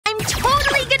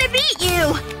beat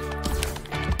you!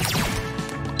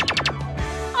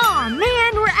 Aw,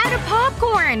 man, we're out of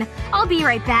popcorn. I'll be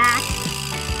right back.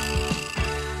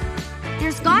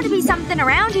 There's gotta be something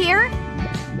around here.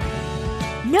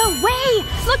 No way!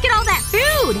 Look at all that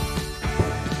food!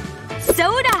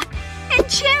 Soda! And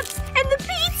chips! And the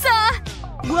pizza!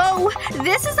 Whoa,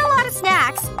 this is a lot of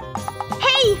snacks.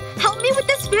 Hey! Help me with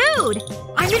this food!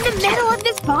 I'm in the middle of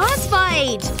this boss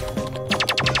fight!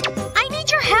 I need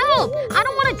your help! I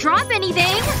don't want to drop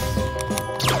anything!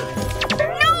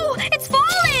 No! It's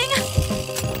falling!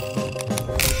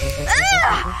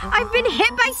 Ugh! I've been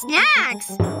hit by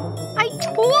snacks! I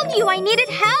told you I needed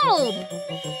help!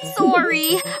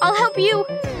 Sorry. I'll help you.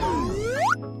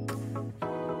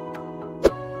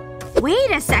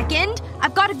 Wait a second.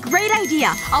 I've got a great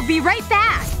idea. I'll be right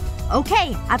back.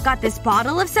 Okay, I've got this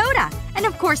bottle of soda. And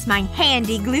of course my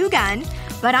handy glue gun.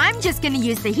 But I'm just gonna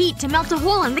use the heat to melt a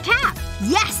hole in the cap.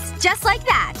 Yes! Just like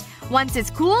that. Once it's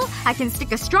cool, I can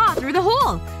stick a straw through the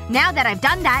hole. Now that I've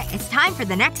done that, it's time for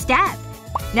the next step.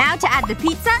 Now to add the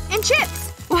pizza and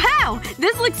chips. Wow!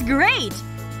 This looks great!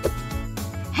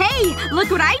 Hey!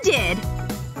 Look what I did!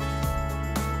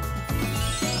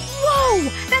 Whoa!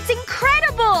 That's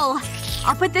incredible!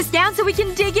 I'll put this down so we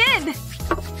can dig in.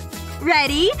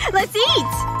 Ready? Let's eat!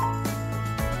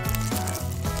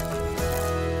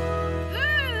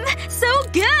 So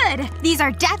good! These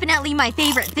are definitely my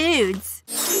favorite foods.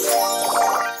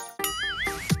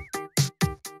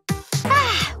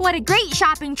 Ah, what a great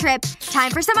shopping trip.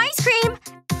 Time for some ice cream.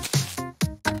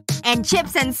 And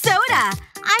chips and soda!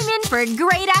 I'm in for a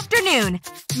great afternoon.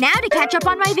 Now to catch up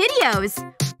on my videos.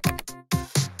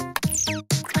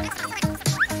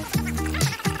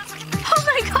 Oh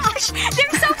my gosh!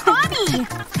 They're so funny!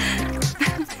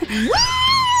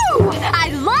 Woo! I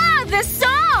love this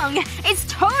song! It's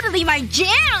totally my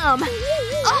jam! Ugh,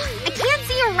 I can't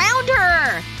see around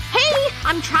her! Hey!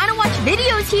 I'm trying to watch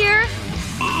videos here!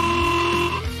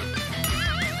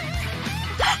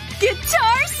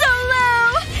 Guitar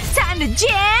solo! Time to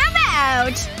jam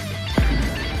out!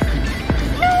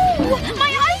 No!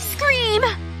 My ice cream!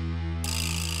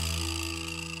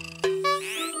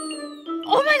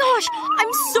 Oh my gosh!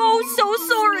 I'm so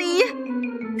sorry!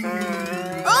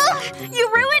 Ugh! You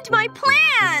ruined my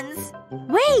plans!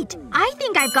 Wait! I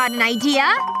think I've got an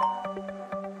idea!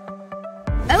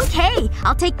 Okay,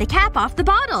 I'll take the cap off the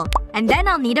bottle. And then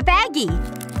I'll need a baggie.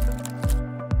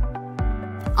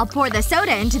 I'll pour the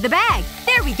soda into the bag.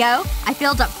 There we go. I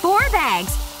filled up 4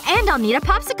 bags. And I'll need a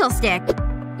popsicle stick.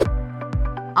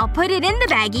 I'll put it in the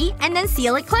baggie and then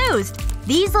seal it closed.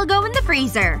 These will go in the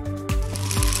freezer.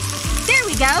 There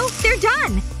we go. They're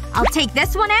done. I'll take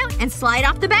this one out and slide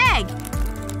off the bag.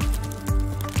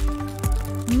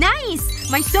 Nice!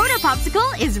 My soda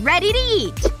popsicle is ready to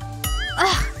eat.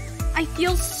 Ugh. I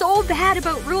feel so bad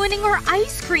about ruining our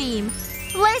ice cream.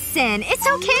 Listen, it's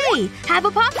okay. Have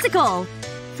a popsicle.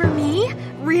 For me?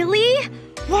 Really?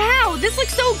 Wow, this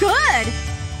looks so good!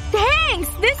 Thanks!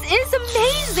 This is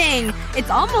amazing! It's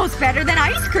almost better than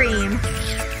ice cream.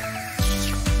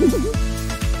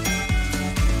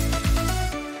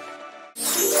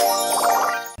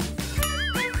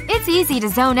 It's easy to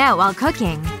zone out while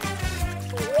cooking.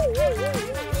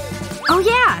 Oh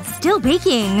yeah, still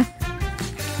baking.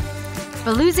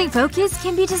 But losing focus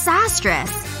can be disastrous.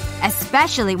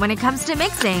 Especially when it comes to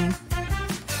mixing.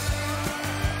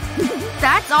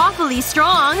 That's awfully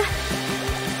strong.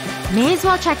 May as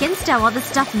well check Insta while the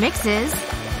stuff mixes.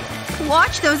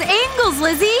 Watch those angles,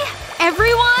 Lizzie!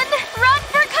 Everyone, run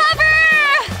for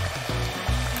cover!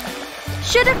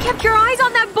 Should have kept your eyes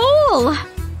on that bowl!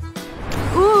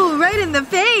 Ooh, right in the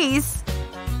face.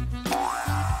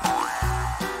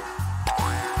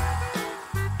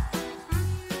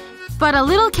 But a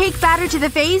little cake batter to the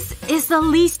face is the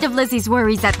least of Lizzie's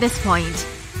worries at this point.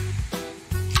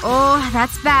 Oh,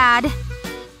 that's bad.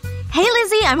 Hey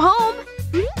Lizzie, I'm home!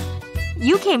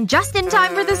 You came just in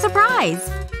time for the surprise.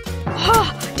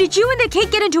 Did you and the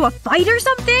cake get into a fight or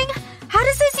something? How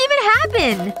does this even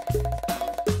happen?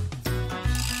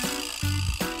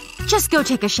 Just go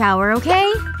take a shower,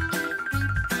 okay?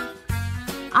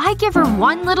 I give her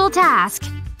one little task.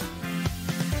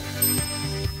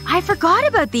 I forgot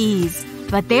about these.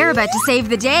 But they're about to save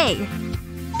the day.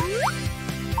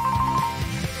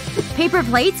 Paper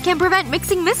plates can prevent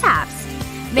mixing mishaps.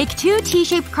 Make 2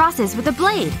 T-shaped crosses with a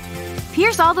blade.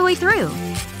 Pierce all the way through.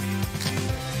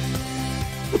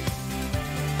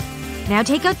 Now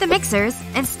take out the mixers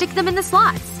and stick them in the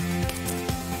slots.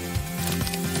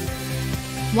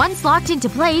 Once locked into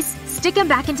place, stick them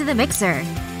back into the mixer.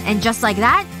 And just like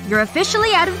that, you're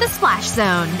officially out of the splash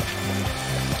zone.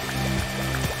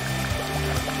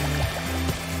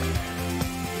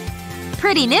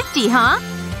 Pretty nifty, huh?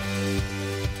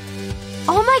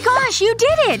 Oh my gosh, you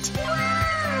did it!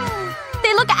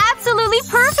 They look absolutely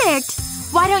perfect!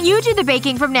 Why don't you do the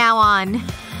baking from now on?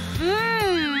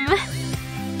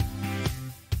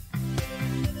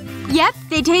 Yep,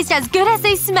 they taste as good as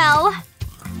they smell.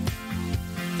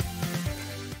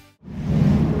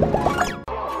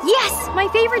 Yes! My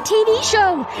favorite TV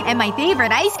show! And my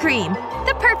favorite ice cream!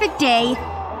 The perfect day!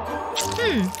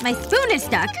 My spoon is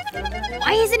stuck.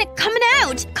 Why isn't it coming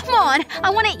out? Come on! I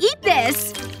want to eat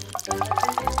this!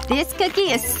 This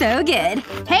cookie is so good.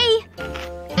 Hey!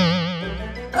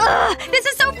 Ugh! This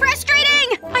is so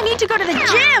frustrating! I need to go to the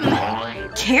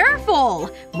gym! Careful!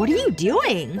 What are you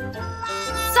doing?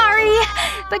 Sorry,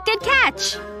 but good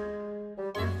catch.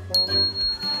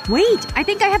 Wait, I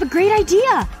think I have a great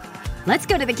idea. Let's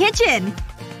go to the kitchen.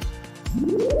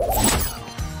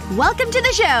 Welcome to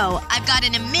the show. I've got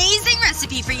an amazing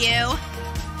recipe for you.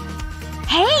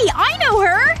 Hey, I know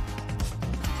her!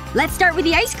 Let's start with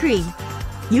the ice cream.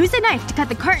 Use a knife to cut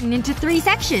the carton into 3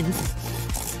 sections.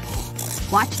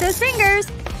 Watch those fingers.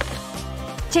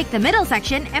 Take the middle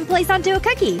section and place onto a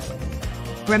cookie.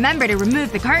 Remember to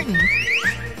remove the carton.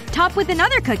 Top with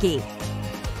another cookie.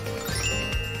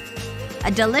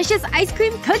 A delicious ice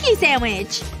cream cookie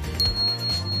sandwich!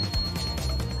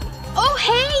 Oh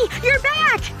hey! You're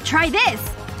back! Try this!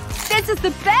 This is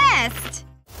the best!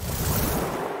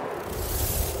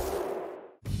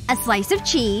 A slice of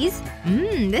cheese.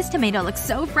 This tomato looks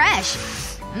so fresh.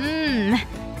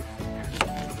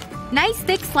 Nice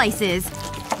thick slices.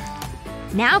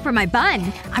 Now for my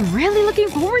bun. I'm really looking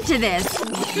forward to this.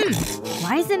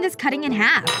 Why isn't this cutting in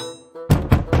half?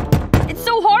 It's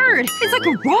so hard! It's like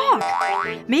a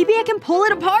rock! Maybe I can pull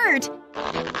it apart.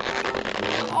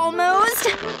 Almost.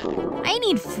 I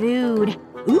need food.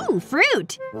 Ooh,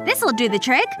 fruit. This'll do the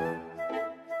trick.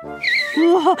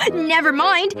 Whoa, never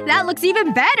mind. That looks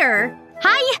even better.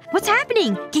 Hi! What's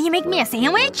happening? Can you make me a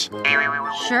sandwich?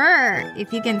 Sure.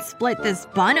 If you can split this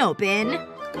bun open.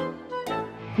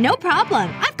 No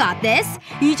problem. I've got this.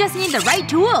 You just need the right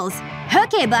tools.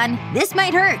 Okay, bun. This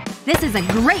might hurt. This is a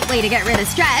great way to get rid of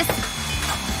stress.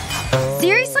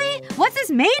 Seriously? What's this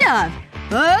made of?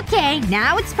 Okay,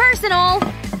 now it's personal.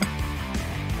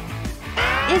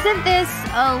 Isn't this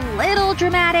a little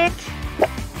dramatic?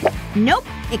 Nope.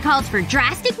 It calls for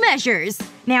drastic measures.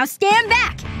 Now stand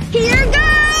back. Here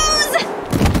goes!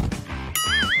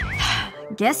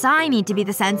 Guess I need to be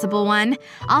the sensible one.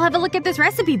 I'll have a look at this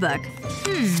recipe book.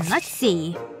 Let's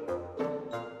see.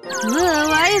 Whoa,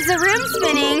 why is the room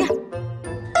spinning?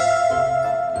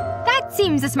 That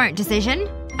seems a smart decision.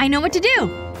 I know what to do.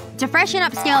 To freshen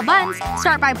up stale buns,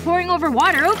 start by pouring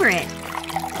water over it.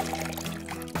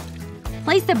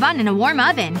 Place the bun in a warm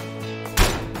oven.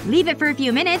 Leave it for a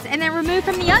few minutes and then remove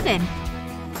from the oven.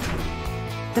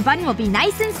 The bun will be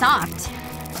nice and soft.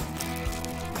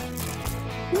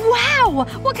 Wow!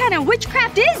 What kind of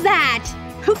witchcraft is that?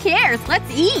 Who cares? Let's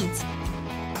eat!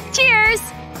 Cheers!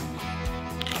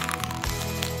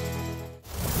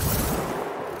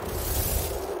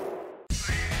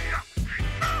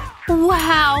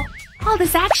 Wow! All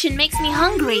this action makes me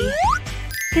hungry.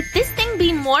 Could this thing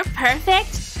be more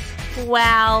perfect?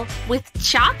 Well, with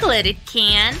chocolate it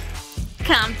can.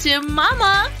 Come to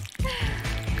mama!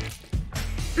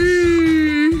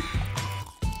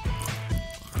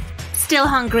 Still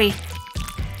hungry.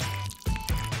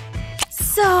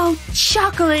 So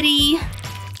chocolatey.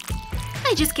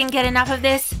 I just can't get enough of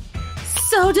this.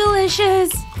 So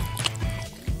delicious.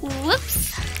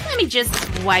 Whoops. Let me just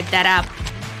wipe that up.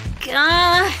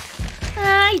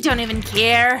 I don't even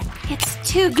care. It's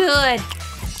too good.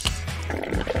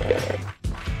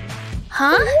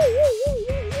 Huh?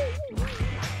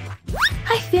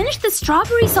 I finished the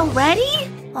strawberries already?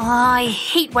 Oh, I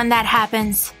hate when that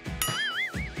happens.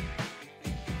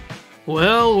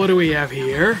 Well, what do we have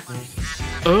here?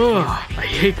 Ugh, I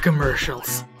hate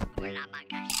commercials.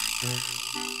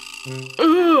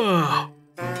 Ugh!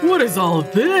 What is all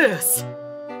this?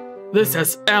 This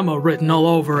has Emma written all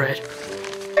over it.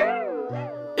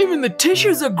 Even the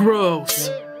tissues are gross.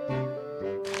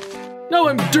 Now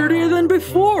I'm dirtier than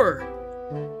before.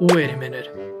 Wait a minute.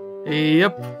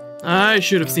 Yep, I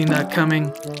should have seen that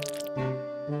coming.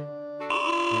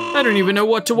 I don't even know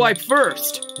what to wipe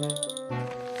first.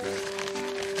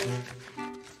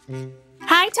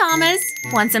 Hi, Thomas.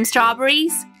 Want some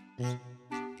strawberries?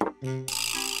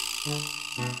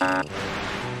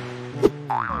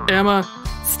 Emma,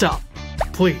 stop.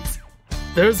 Please.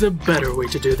 There's a better way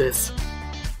to do this.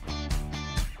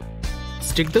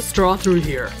 Stick the straw through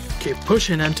here. Keep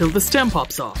pushing until the stem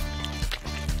pops off.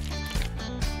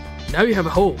 Now you have a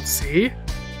hole, see?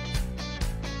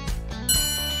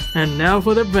 And now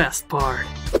for the best part.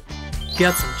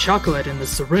 Get some chocolate in the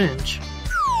syringe.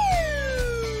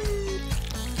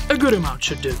 A good amount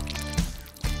should do.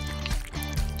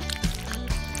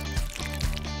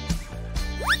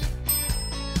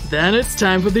 Then it's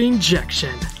time for the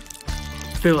injection.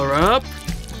 Fill her up.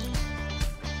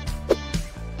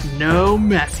 No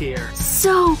mess here.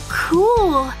 So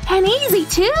cool! And easy,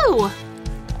 too!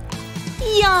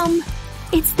 Yum!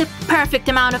 It's the perfect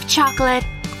amount of chocolate.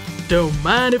 Don't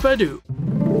mind if I do.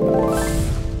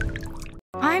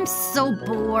 I'm so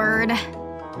bored.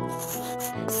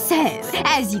 So,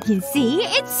 as you can see,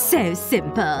 it's so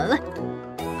simple.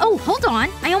 Oh, hold on.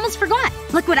 I almost forgot.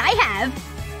 Look what I have.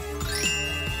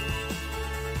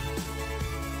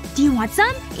 Do you want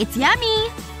some? It's yummy.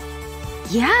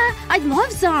 Yeah, I'd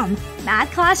love some.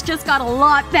 Math class just got a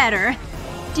lot better.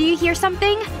 Do you hear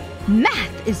something?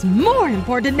 Math is more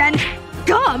important than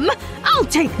gum! I'll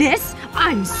take this!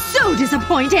 I'm so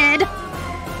disappointed!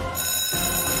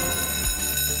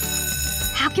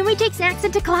 How can we take snacks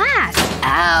into class?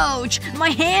 Ouch! My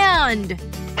hand!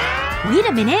 Wait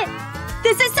a minute.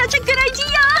 This is such a good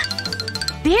idea!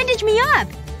 Bandage me up!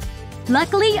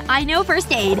 Luckily, I know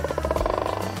first aid.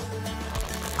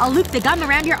 I'll loop the gum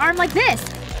around your arm like this.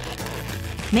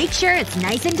 Make sure it's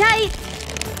nice and tight.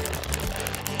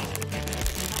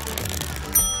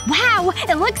 Wow!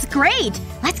 It looks great!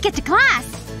 Let's get to class!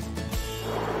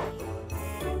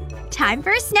 Time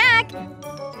for a snack!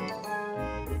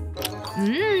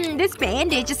 This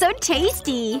bandage is so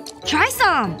tasty! Try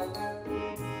some!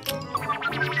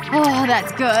 Oh,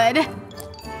 that's good.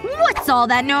 What's all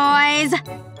that noise?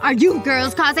 Are you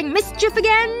girls causing mischief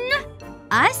again?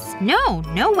 Us? No,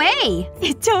 no way.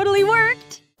 It totally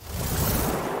worked.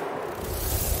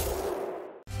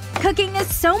 Cooking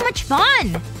is so much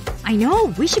fun! I know,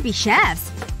 we should be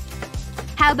chefs.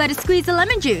 How about a squeeze of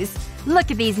lemon juice? Look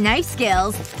at these knife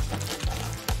skills.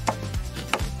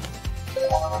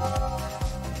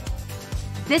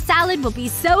 This salad will be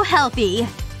so healthy.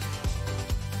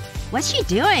 What's she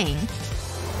doing?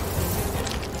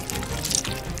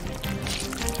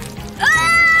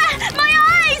 Ah! My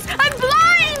eyes! I'm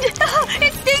blind!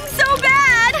 It stings so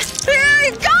bad!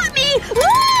 It got me!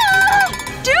 Ah!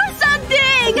 Do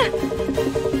something!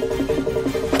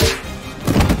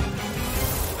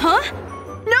 Huh?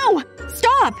 No!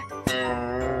 Stop!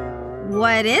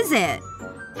 What is it?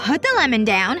 Put the lemon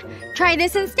down. Try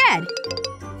this instead.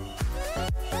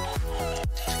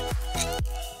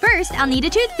 First, I'll need a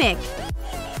toothpick.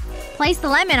 Place the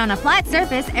lemon on a flat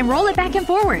surface and roll it back and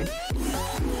forward.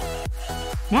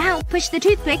 Now, push the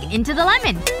toothpick into the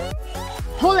lemon.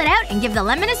 Pull it out and give the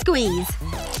lemon a squeeze.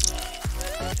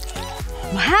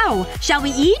 Wow! Shall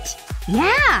we eat?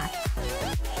 Yeah!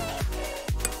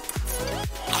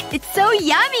 It's so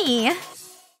yummy!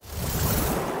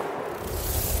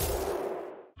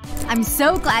 I'm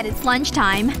so glad it's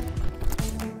lunchtime.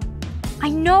 I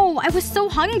know, I was so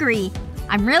hungry.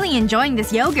 I'm really enjoying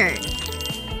this yogurt.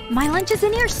 My lunch is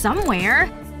in here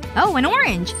somewhere. Oh, an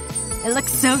orange. It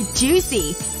looks so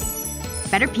juicy.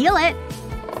 Better peel it.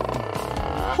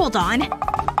 Hold on.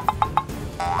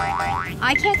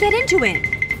 I can't get into it.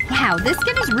 Wow, this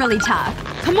skin is really tough.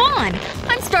 Come on!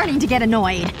 I'm starting to get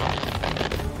annoyed.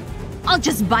 I'll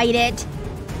just bite it.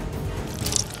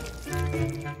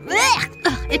 Ugh,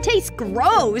 it tastes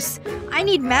gross. I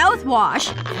need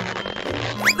mouthwash.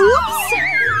 Oops!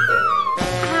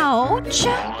 Ouch.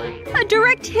 A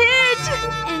direct hit!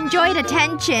 Enjoyed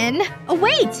attention. Oh,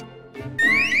 wait!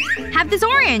 Have this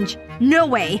orange. No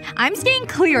way. I'm staying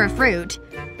clear of fruit.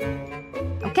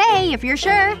 Okay, if you're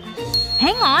sure.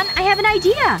 Hang on, I have an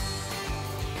idea.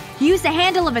 Use the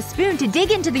handle of a spoon to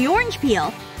dig into the orange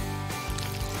peel.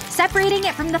 Separating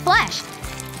it from the flesh.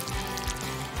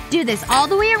 Do this all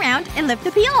the way around and lift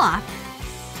the peel off.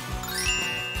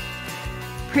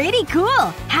 Pretty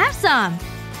cool. Have some.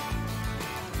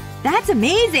 That's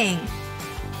amazing.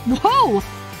 Whoa!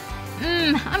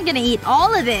 I'm gonna eat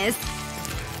all of this.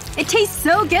 It tastes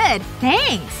so good.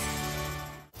 Thanks.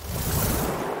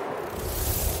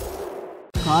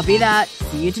 Copy that.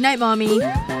 See you tonight, Mommy.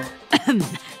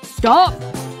 Stop!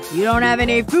 You don't have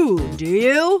any food, do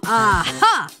you?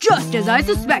 Aha! Just as I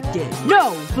suspected.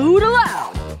 No food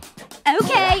allowed.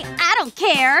 Okay, I don't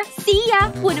care. See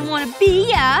ya. Wouldn't wanna be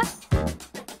ya.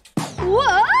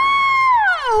 Whoa!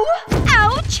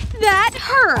 Ouch! That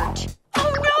hurt.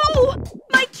 Oh no!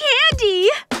 My candy!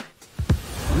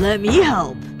 Let me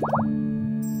help.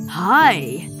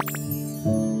 Hi.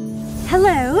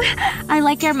 Hello. I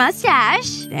like your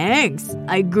mustache. Thanks.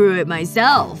 I grew it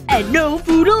myself. And no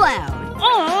food allowed.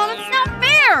 Oh, that's not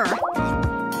fair!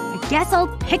 I guess I'll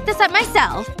pick this up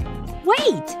myself.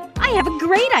 Wait! I have a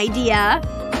great idea.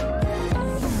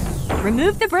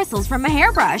 Remove the bristles from a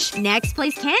hairbrush. Next,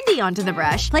 place candy onto the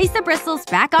brush. Place the bristles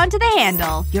back onto the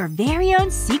handle. Your very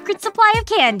own secret supply of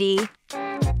candy.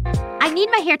 I need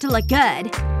my hair to look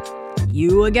good.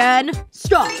 You again?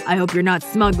 Stop. I hope you're not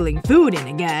smuggling food in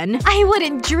again. I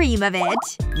wouldn't dream of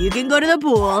it. You can go to the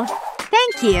pool.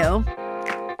 Thank you.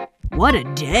 What a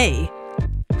day.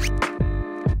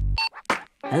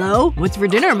 Hello? What's for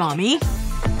dinner, Mommy?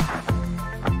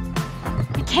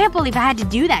 I can't believe I had to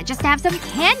do that just to have some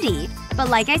candy. But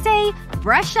like I say,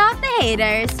 brush off the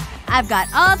haters. I've got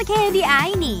all the candy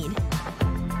I need.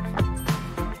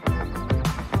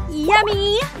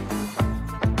 Yummy!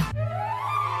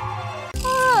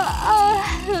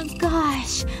 Oh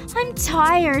gosh. I'm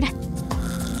tired.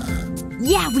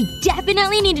 Yeah, we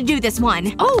definitely need to do this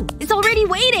one. Oh, it's already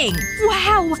waiting!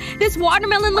 Wow! This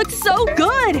watermelon looks so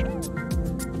good!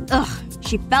 Ugh.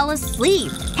 She fell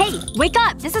asleep. Hey, wake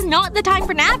up! This is not the time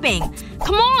for napping.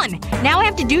 Come on! Now I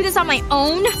have to do this on my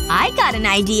own? I got an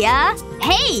idea.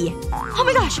 Hey! Oh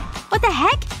my gosh! What the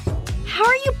heck? How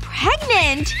are you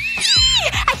pregnant?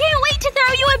 I can't wait to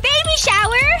throw you a baby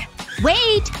shower!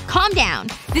 Wait! Calm down.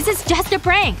 This is just a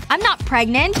prank. I'm not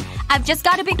pregnant. I've just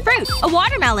got a big fruit. A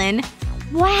watermelon.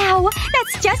 Wow.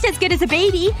 That's just as good as a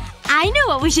baby. I know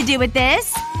what we should do with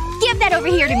this. Give that over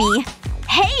here to me.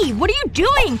 Hey! What are you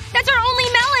doing? That's our only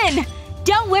melon!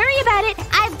 Don't worry about it.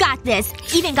 I've got this.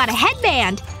 Even got a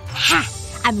headband. Ha!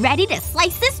 I'm ready to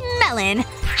slice this melon.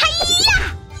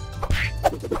 Hi-ya!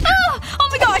 Oh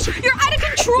my gosh! You're out of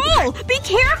control! Be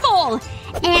careful!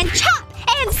 And chop!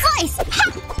 And slice!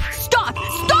 Ha! Stop!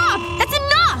 Stop! That's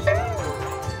enough!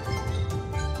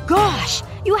 Gosh.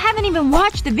 You haven't even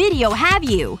watched the video, have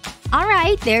you?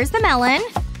 Alright, there's the melon.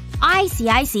 I see,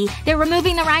 I see. They're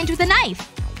removing the rind with a knife.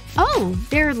 Oh,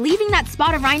 they're leaving that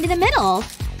spot of rind in the middle.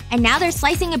 And now they're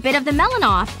slicing a bit of the melon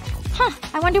off. Huh.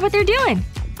 I wonder what they're doing.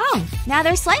 Oh, now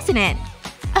they're slicing it.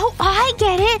 Oh, I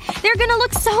get it. They're gonna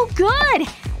look so good.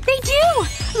 They do!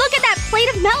 Look at that plate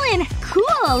of melon.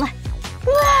 Cool.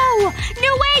 Whoa!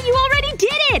 No way! You already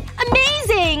did it!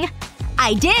 Amazing!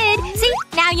 I did! See?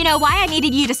 Now you know why I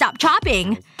needed you to stop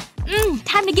chopping.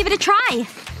 Time to give it a try.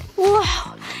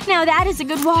 Whoa. Now that is a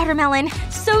good watermelon.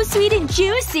 So sweet and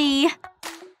juicy.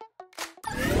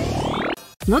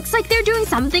 Looks like they're doing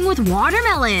something with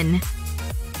watermelon.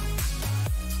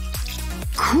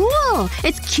 Cool!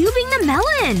 It's cubing the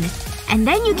melon. And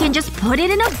then you can just put it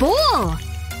in a bowl.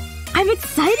 I'm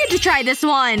excited to try this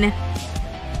one.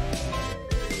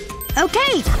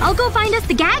 Okay, I'll go find us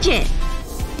the gadget.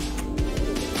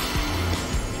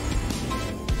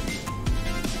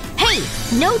 Hey!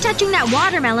 No touching that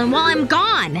watermelon while I'm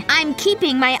gone! I'm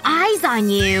keeping my eyes on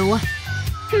you.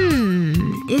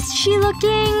 Is she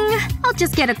looking… I'll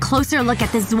just get a closer look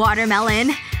at this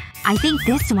watermelon. I think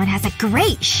this one has a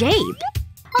great shape.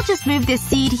 I'll just move this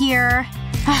seed here.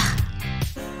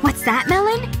 What's that,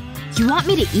 melon? You want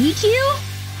me to eat you?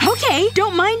 Okay,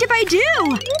 don't mind if I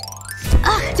do.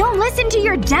 Ugh, don't listen to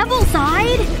your devil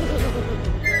side.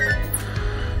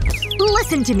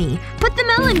 Listen to me. Put the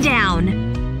melon down.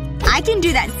 I can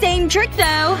do that same trick,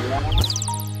 though.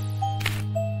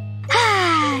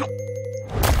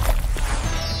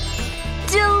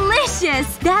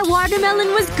 Delicious! That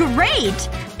watermelon was great!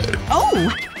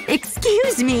 Oh!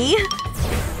 Excuse me.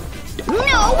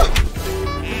 No!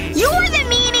 You're the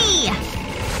meanie!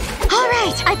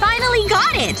 Alright, I finally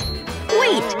got it!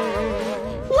 Wait.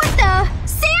 What the…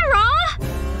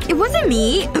 Sarah?! It wasn't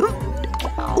me.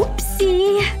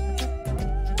 Oopsie.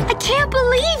 I can't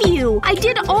believe you! I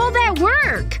did all that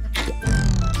work!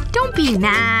 Don't be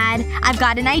mad. I've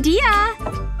got an idea.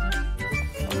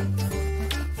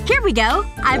 Here we go.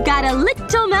 I've got a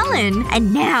little melon.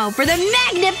 And now for the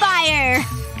magnifier!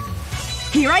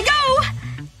 Here I go!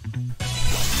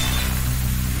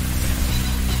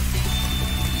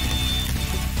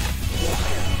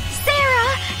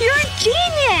 Sarah! You're a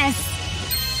genius!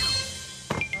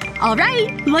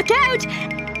 Alright, look out!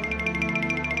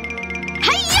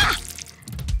 Hiya!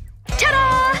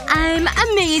 Ta-da! I'm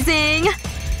amazing!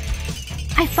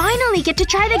 I finally get to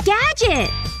try the gadget!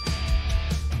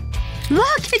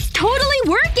 Look! It's totally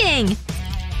working!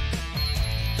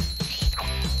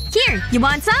 Here, you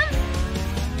want some?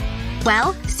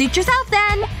 Well, suit yourself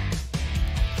then.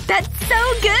 That's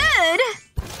so good!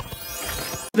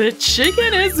 The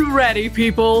chicken is ready,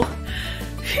 people!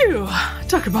 Phew.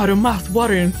 Talk about a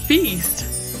mouth-watering feast.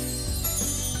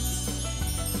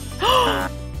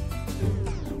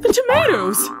 The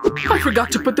tomatoes! I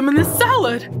forgot to put them in the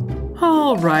salad!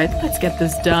 Alright, let's get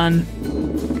this done.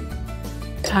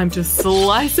 Time to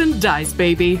slice and dice,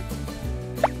 baby.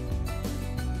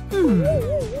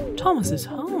 Thomas is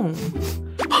home.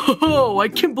 Oh, I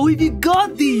can't believe you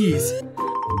got these!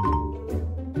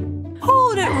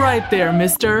 Hold it right there,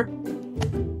 mister.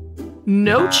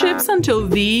 No chips until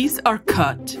these are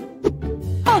cut.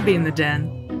 I'll be in the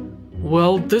den.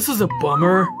 Well, this is a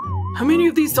bummer. How many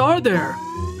of these are there?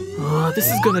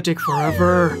 This is gonna take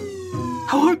forever.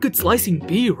 How hard could slicing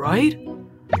be, right?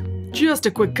 Just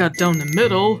a quick cut down the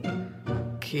middle.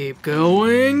 Keep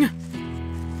going.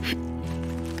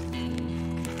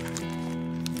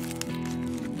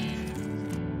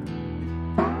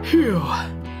 Phew.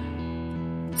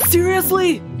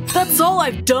 Seriously? That's all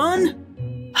I've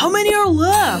done? How many are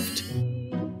left?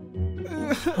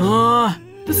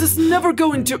 This is never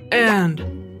going to end.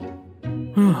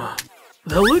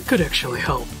 The lid could actually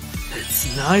help.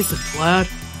 It's nice and flat.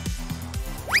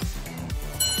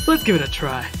 Let's give it a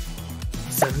try.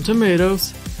 7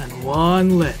 tomatoes, and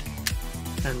 1 lid.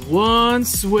 And 1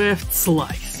 swift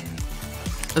slice.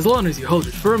 As long as you hold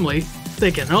it firmly,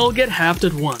 they can all get halved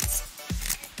at once.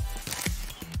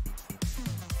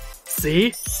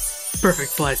 See?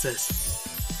 Perfect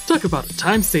slices. Talk about a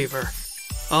time saver.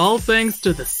 All thanks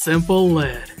to the simple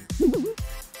lid.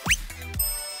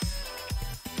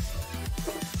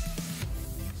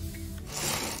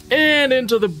 And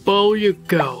into the bowl you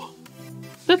go.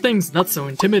 That thing's not so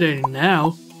intimidating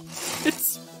now.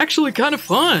 It's actually kind of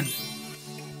fun.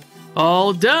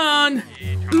 All done!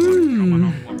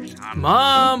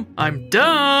 Mom, I'm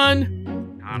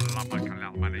done!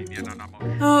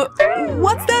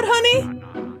 What's that, honey?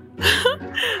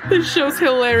 This show's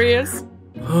hilarious.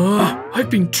 I've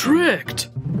been tricked.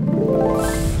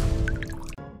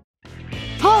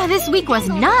 Oh, this week was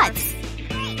nuts!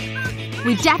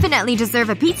 We definitely deserve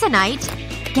a pizza night.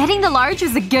 Getting the large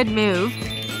was a good move.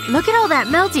 Look at all that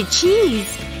melted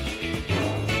cheese.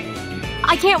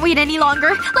 I can't wait any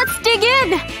longer. Let's dig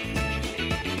in!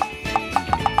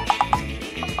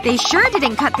 They sure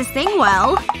didn't cut this thing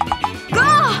well.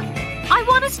 Ugh! I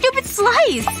want a stupid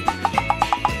slice!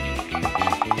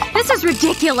 This is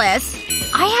ridiculous.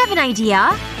 I have an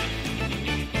idea.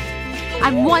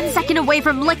 I'm 1 second away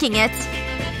from licking it.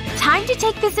 Time to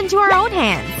take this into our own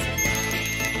hands.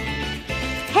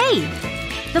 Hey!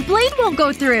 The blade won't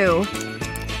go through.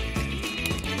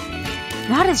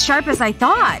 Not as sharp as I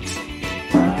thought.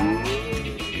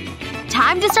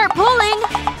 Time to start pulling!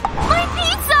 My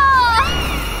pizza!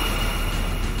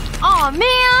 Aw,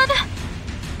 man!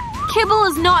 Kibble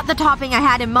is not the topping I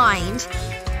had in mind.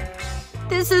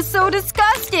 This is so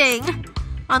disgusting!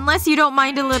 Unless you don't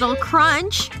mind a little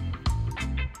crunch.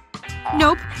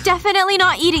 Nope, definitely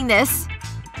not eating this.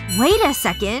 Wait a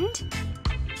second.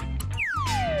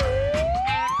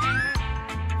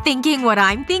 Thinking what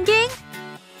I'm thinking?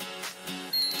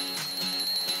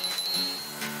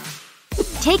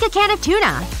 Take a can of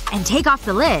tuna and take off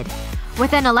the lid.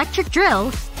 With an electric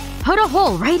drill, put a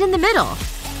hole right in the middle.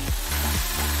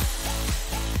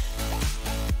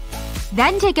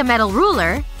 Then take a metal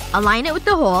ruler, align it with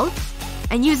the hole,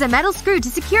 and use a metal screw to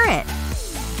secure it.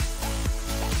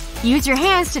 Use your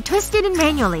hands to twist it in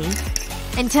manually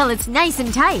until it's nice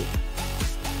and tight.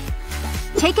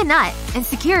 Take a nut and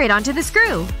secure it onto the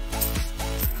screw.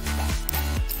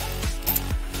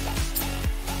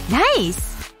 Nice!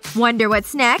 Wonder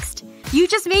what's next? You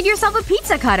just made yourself a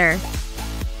pizza cutter.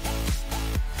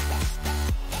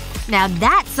 Now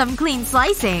that's some clean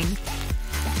slicing.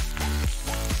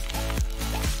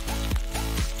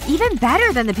 Even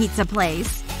better than the pizza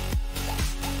place.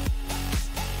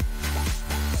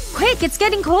 Quick, it's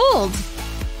getting cold!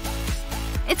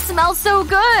 It smells so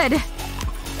good!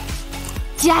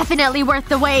 Definitely worth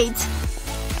the wait.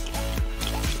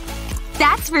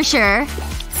 That's for sure.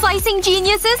 Slicing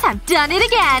geniuses have done it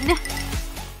again!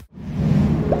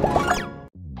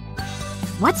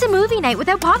 What's a movie night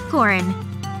without popcorn?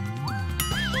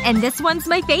 And this one's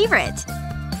my favorite.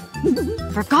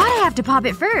 Forgot I have to pop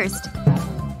it first.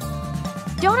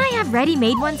 Don't I have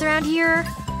ready-made ones around here?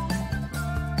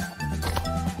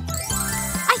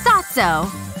 I thought so.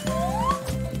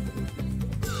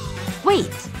 Wait.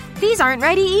 These aren't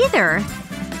ready either.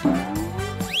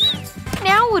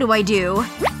 Now what do I do?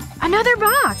 Another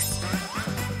box.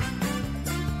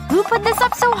 Who put this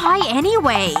up so high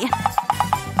anyway?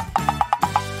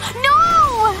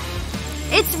 No!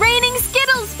 It's raining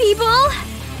Skittles, people!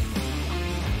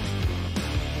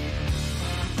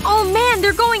 Oh man,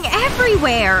 they're going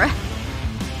everywhere!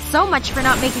 So much for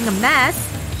not making a mess.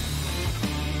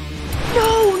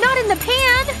 No, not in the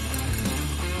pan!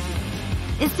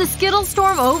 Is the Skittle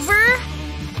storm over?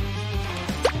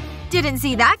 Didn't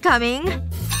see that coming.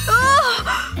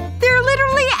 Ugh! They're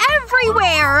literally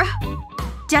everywhere!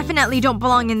 Definitely don't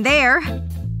belong in there.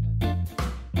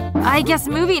 I guess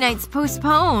movie night's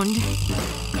postponed.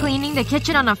 cleaning the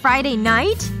kitchen on a Friday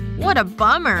night? What a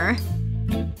bummer.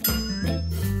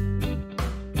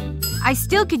 I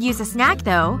still could use a snack,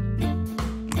 though.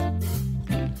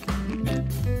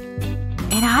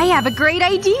 And I have a great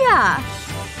idea!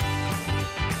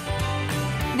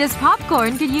 This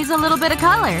popcorn could use a little bit of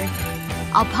color.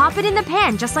 I'll pop it in the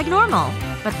pan just like normal.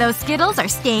 But those Skittles are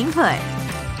staying put.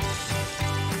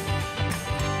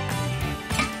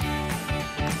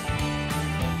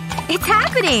 It's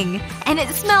happening! And it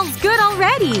smells good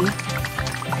already!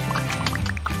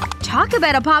 Talk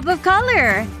about a pop of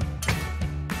color!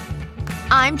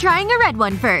 I'm trying a red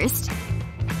one first.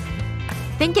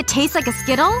 Think it tastes like a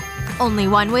Skittle? Only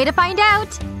one way to find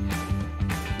out.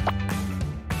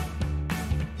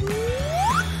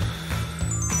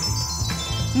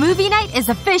 Movie night is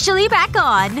officially back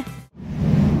on!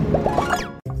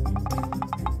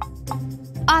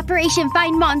 Operation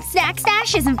Find Mom's Snack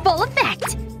Stash is in full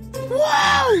effect!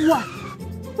 Whoa!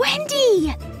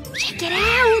 Wendy! Check it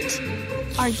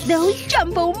out! Are those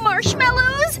jumbo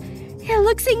marshmallows? It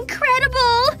looks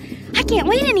incredible! I can't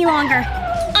wait any longer.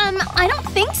 I don't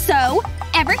think so.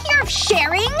 Ever hear of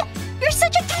sharing? You're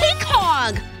such a cake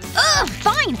hog! Ugh,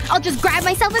 fine. I'll just grab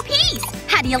myself a piece.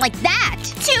 How do you like that?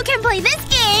 Two can play this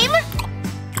game!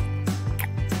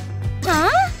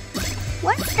 Huh?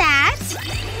 What's that?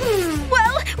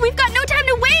 Well, we've got no time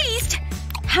to waste!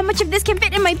 How much of this can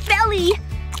fit in my belly?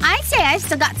 I say I've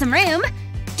still got some room.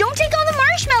 Don't take all the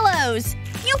marshmallows!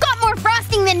 You got more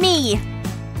frosting than me!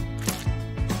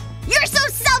 You're so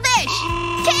selfish!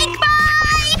 Cake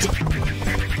fight!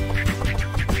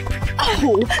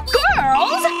 Oh,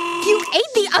 girls! You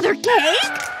ate the other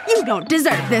cake? You don't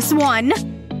deserve this one.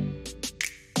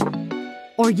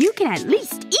 Or you can at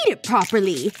least eat it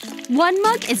properly. One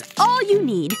mug is all you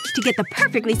need to get the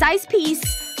perfectly sized piece.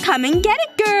 Come and get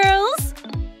it, girls!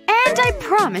 And I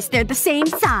promise they're the same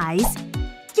size.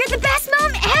 You're the best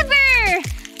mom ever!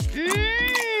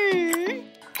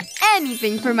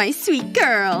 Anything for my sweet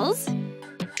girls.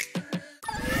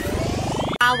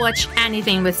 I'll watch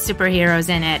anything with superheroes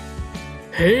in it.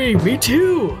 Hey, me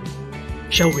too!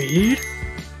 Shall we eat?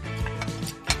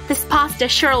 This pasta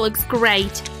sure looks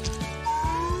great.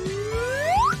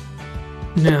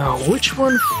 Now, which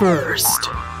one first?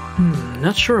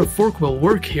 Not sure a fork will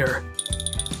work here.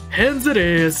 Hands it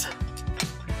is!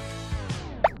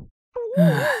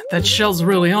 That shell's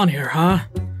really on here, huh?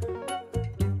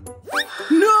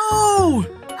 No!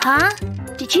 Huh?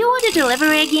 Did you order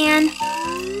delivery again?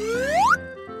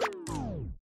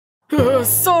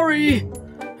 Sorry!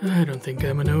 I don't think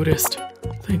Emma noticed.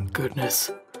 Thank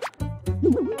goodness.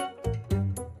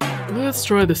 Let's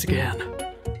try this again.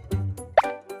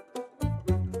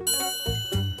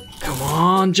 Come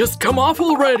on, just come off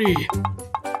already!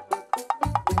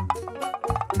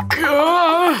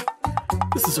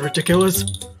 This is ridiculous.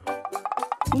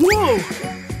 Whoa!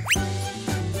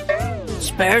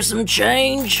 Spare some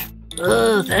change?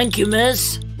 Thank you,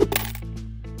 miss.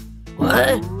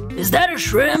 What? Is that a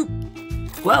shrimp?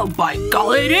 Well, by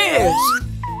golly, it is!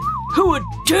 Who would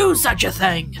do such a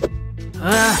thing?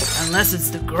 Unless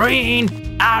it's the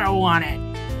green, I don't want it.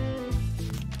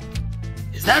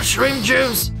 Is that shrimp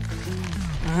juice?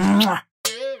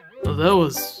 Well, that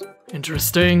was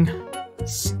interesting.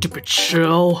 Stupid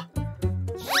shell.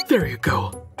 There you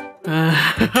go.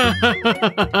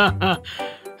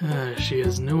 She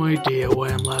has no idea why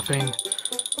I'm laughing.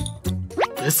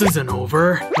 This isn't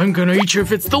over. I'm gonna eat you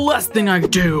if it's the last thing I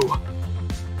do.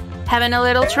 Having a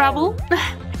little trouble?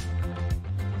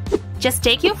 Just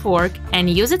take your fork and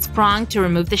use its prong to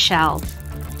remove the shell.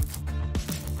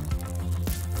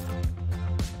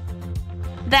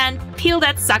 Then peel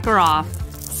that sucker off.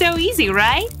 So easy,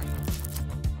 right?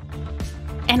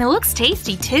 And it looks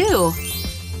tasty too.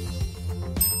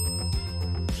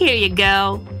 Here you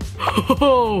go.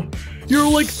 Oh, you're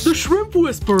like the shrimp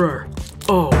whisperer.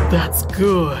 Oh, that's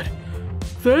good.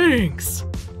 Thanks.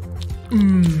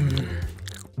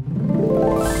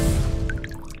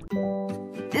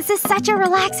 This is such a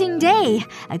relaxing day.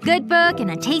 A good book and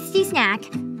a tasty snack.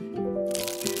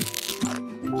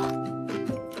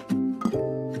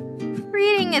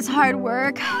 Reading is hard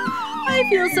work. I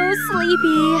feel so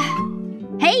sleepy.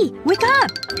 Hey, wake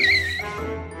up!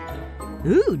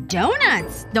 Ooh,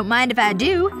 donuts! Don't mind if I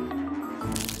do.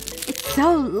 It's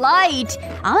so light.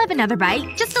 I'll have another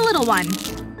bite. Just a little one.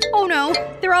 Oh no,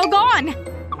 they're all gone.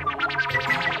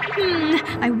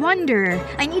 I wonder.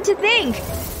 I need to think.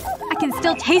 I can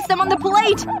still taste them on the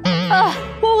plate.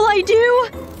 What will I do?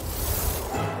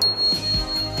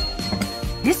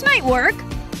 This might work.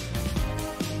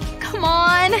 Come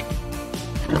on.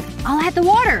 I'll add the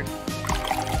water.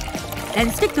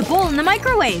 Then stick the bowl in the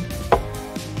microwave.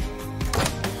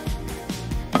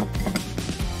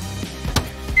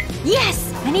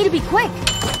 Yes! I need to be quick.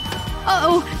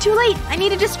 Uh-oh. Too late. I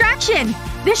need a distraction.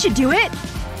 This should do it.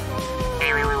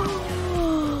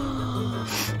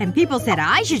 And people said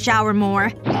I should shower more.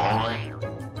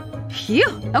 Phew.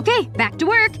 Okay, back to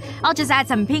work. I'll just add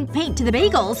some pink paint to the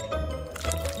bagels.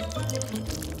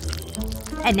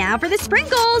 And now for the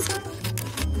sprinkles!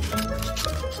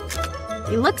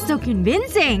 They look so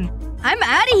convincing. I'm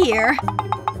outta here.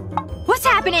 What's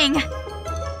happening?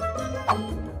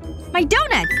 My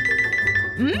donuts!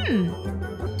 Mmm.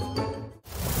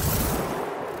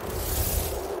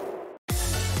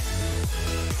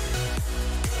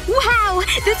 Wow!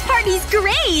 This party's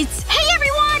great! Hey,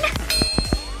 everyone!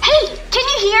 Hey! Can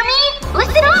you hear me?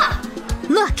 Listen up!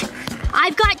 Look!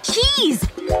 I've got cheese!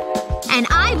 And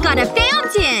I've got a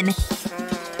fountain!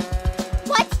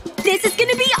 What? This is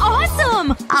gonna be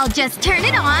awesome! I'll just turn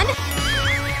it on.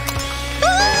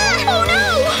 Ah! Oh no!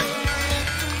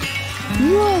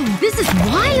 Whoa, this is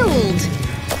wild!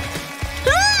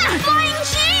 Ah! Flying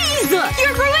cheese!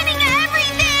 You're ruining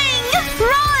everything!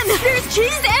 Run! There's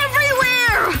cheese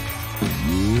everywhere!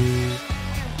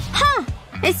 Huh.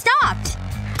 It stopped.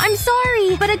 I'm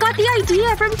sorry, but I got the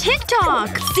idea from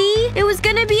TikTok. See? It was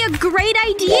gonna be a great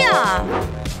idea.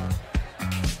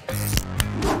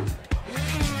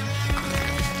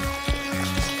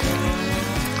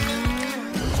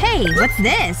 Hey, what's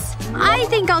this? I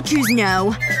think I'll choose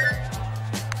no.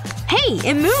 Hey,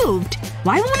 it moved.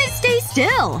 Why won't it stay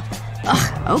still?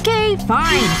 Ugh, okay,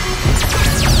 fine.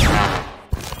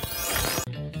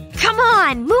 Come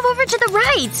on, move over to the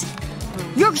right.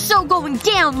 You're so going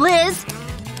down, Liz.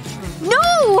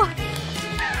 No!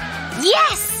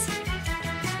 Yes!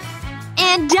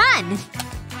 And done!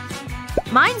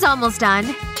 Mine's almost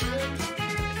done.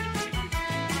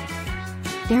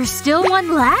 There's still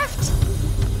one left?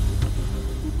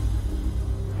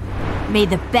 May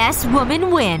the best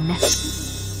woman win.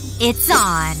 It's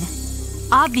on.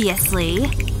 Obviously.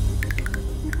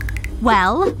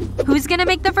 Well, who's gonna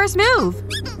make the first move?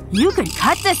 You could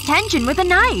cut this tension with a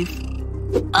knife.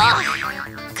 Ugh!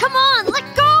 Come on,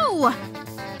 let go!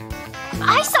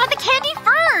 I saw the candy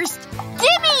first!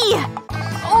 Gimme!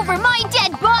 Over my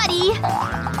dead body!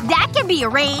 That can be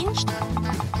arranged.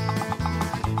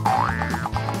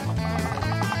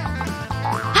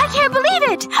 I can't believe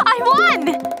it! I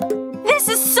won! This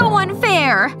is so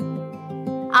unfair.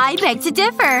 I beg to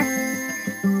differ.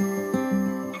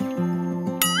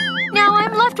 Now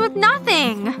I'm left with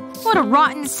nothing. What a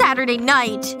rotten Saturday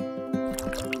night.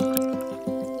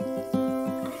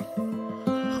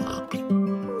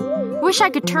 Wish I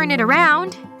could turn it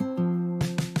around.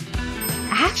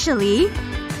 Actually,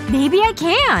 maybe I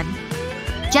can.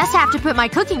 Just have to put my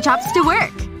cooking chops to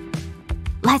work.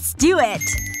 Let's do it.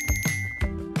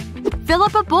 Fill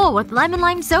up a bowl with lemon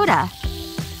lime soda.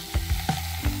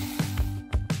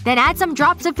 Then add some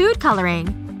drops of food coloring.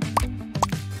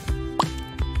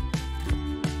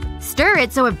 Stir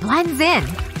it so it blends in.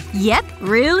 Yep,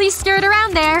 really stir it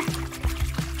around there.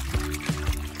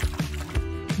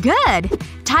 Good.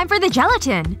 Time for the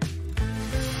gelatin.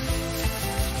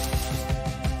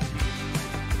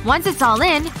 Once it's all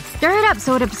in, stir it up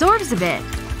so it absorbs a bit.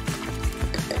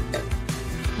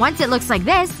 Once it looks like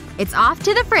this, it's off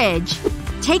to the fridge.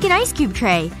 Take an ice cube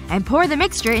tray and pour the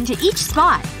mixture into each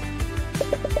spot.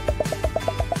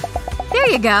 There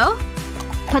you go.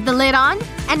 Put the lid on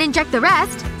and inject the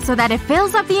rest so that it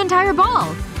fills up the entire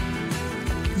ball.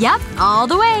 Yep, all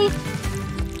the way.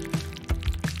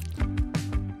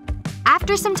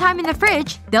 After some time in the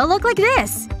fridge, they'll look like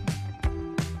this.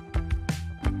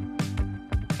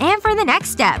 And for the next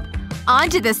step,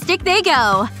 onto the stick they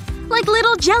go. Like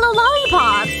little Jell-O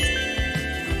lollipops.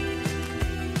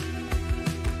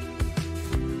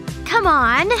 Come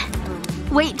on.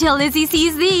 Wait till Lizzie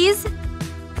sees these.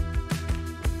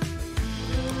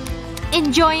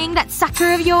 Enjoying that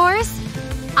sucker of yours?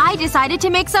 I decided to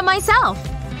make some myself.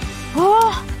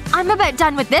 Oh, I'm about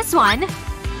done with this one.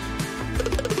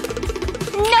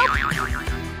 Nope.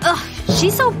 Ugh,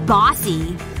 she's so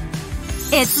bossy.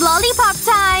 It's lollipop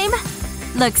time!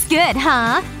 Looks good,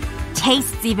 huh?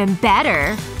 Tastes even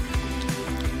better.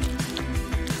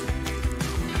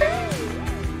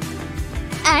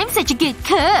 I'm such a good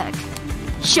cook.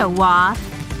 Show off.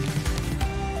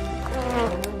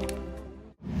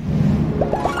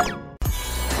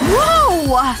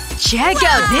 Whoa! Check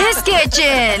out this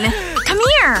kitchen! Come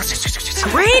here!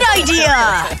 Great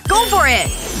idea! Go for it!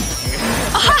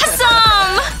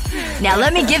 Awesome! Now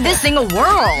let me give this thing a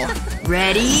whirl.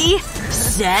 Ready?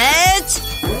 Set…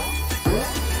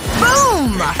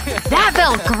 Boom! That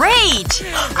felt great!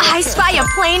 I spy a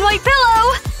plain white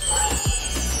pillow!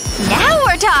 Now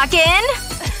we're talking!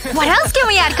 What else can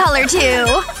we add color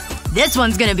to? This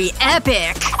one's gonna be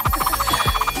epic.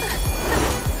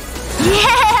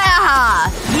 Yeah!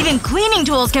 Even cleaning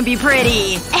tools can be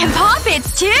pretty. And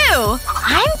poppets, too!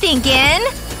 I'm thinking…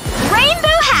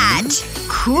 rainbow hat!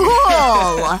 Cool!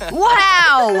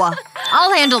 Wow!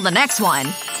 I'll handle the next one.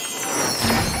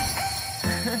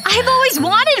 I've always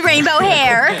wanted rainbow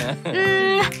hair!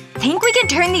 Think we can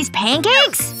turn these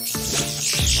pancakes?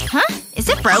 Huh? Is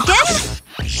it broken?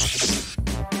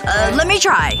 Let me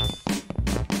try.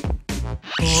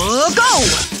 Go!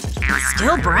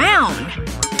 Still brown.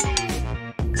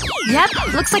 Yep,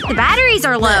 looks like the batteries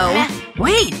are low.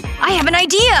 Wait, I have an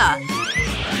idea!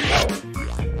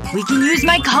 We can use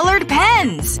my colored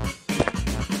pens!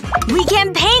 We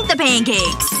can paint the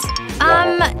pancakes!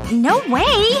 No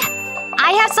way!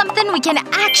 I have something we can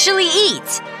actually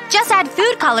eat! Just add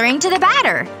food coloring to the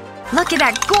batter. Look at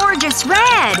that gorgeous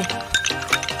red!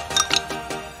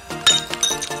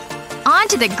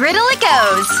 Onto the griddle it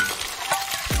goes!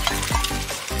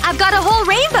 I've got a whole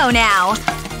rainbow now!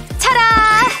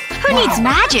 Ta-da! Who needs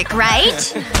magic,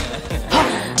 right?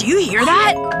 Do you hear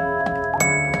that?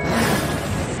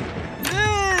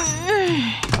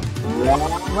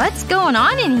 What's going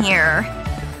on in here?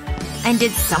 And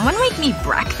did someone make me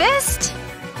breakfast?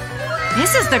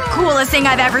 This is the coolest thing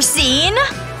I've ever seen!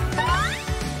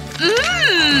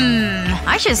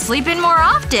 I should sleep in more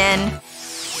often.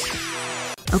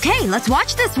 Okay, let's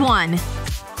watch this one.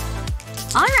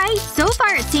 Alright, so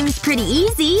far it seems pretty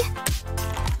easy.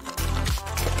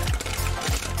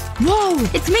 Whoa!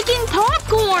 It's making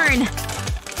popcorn!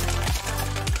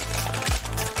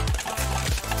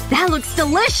 That looks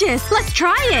delicious! Let's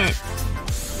try it!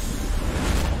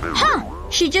 Huh.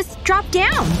 She just dropped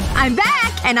down. I'm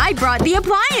back! And I brought the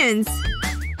appliance!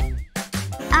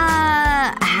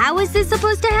 How is this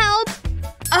supposed to help?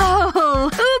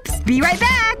 Oh, oops! Be right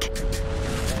back!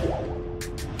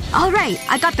 Alright,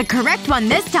 I got the correct one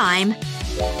this time.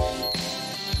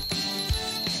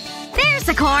 There's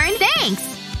the corn! Thanks!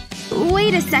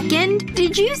 Wait a second.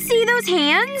 Did you see those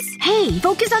hands? Hey,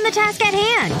 focus on the task at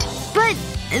hand. But…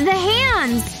 the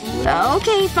hands…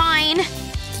 Okay, fine.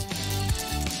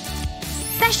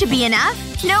 That should be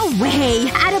enough. No way!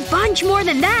 Add a bunch more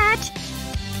than that!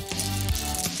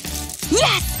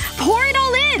 Yes! Pour it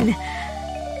all in!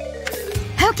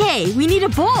 Okay, we need a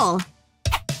bowl.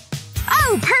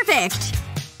 Oh, perfect!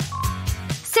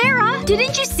 Sarah,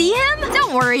 didn't you see him?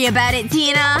 Don't worry about it,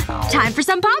 Tina. Time for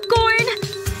some popcorn!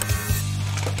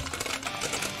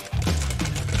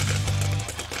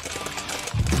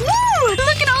 Woo!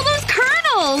 Look at all those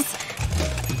kernels!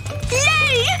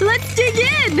 Yay! Let's dig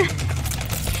in!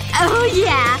 Oh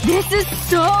yeah! This is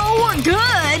so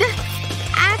good!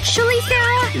 Actually,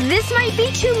 Sarah, this might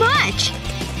be too much.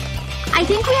 I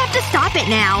think we have to stop it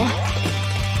now.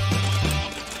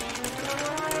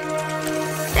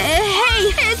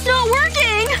 Hey! It's not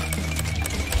working!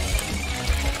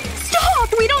 Stop!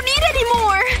 We don't need any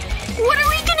more! What are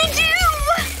we gonna do?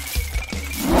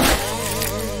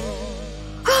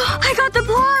 I got the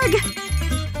plug!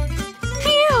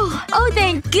 Phew! Oh,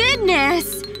 thank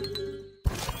goodness!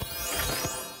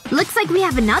 Looks like we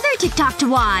have another TikTok to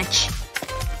watch.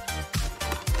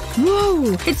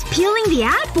 Whoa! It's peeling the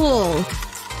apple!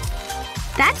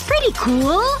 That's pretty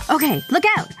cool! Okay, look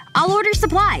out. I'll order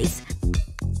supplies.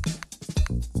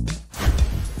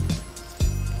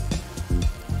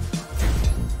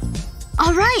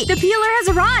 Alright, the peeler has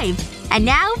arrived. And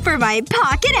now for my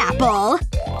pocket apple.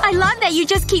 I love that you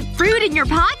just keep fruit in your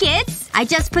pockets. I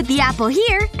just put the apple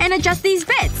here and adjust these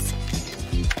bits.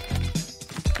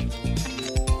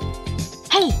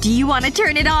 Hey, do you want to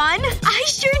turn it on? I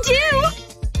sure do!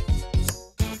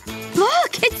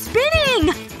 Look! It's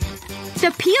spinning!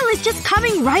 The peel is just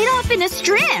coming right off in a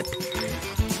strip.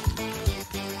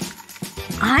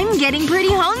 I'm getting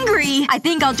pretty hungry. I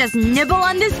think I'll just nibble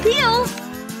on this peel.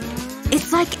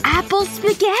 It's like apple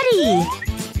spaghetti.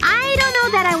 I don't know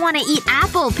that I want to eat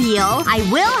apple peel. I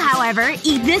will, however,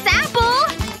 eat this apple.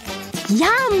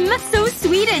 Yum! So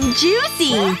sweet and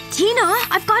juicy. Tina,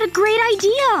 I've got a great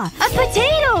idea. A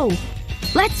potato!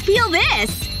 Let's peel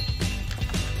this.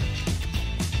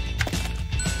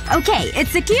 Okay,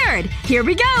 it's secured. Here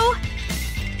we go.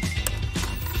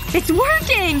 It's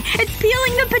working! It's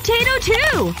peeling the potato,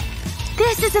 too!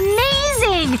 This is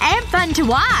amazing! And fun to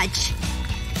watch.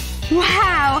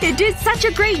 Wow! It did such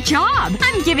a great job!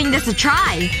 I'm giving this a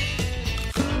try.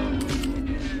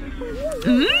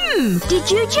 Did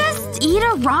you just eat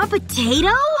a raw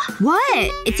potato?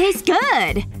 What? It tastes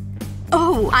good.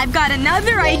 Oh, I've got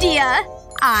another idea!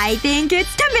 I think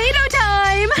it's tomato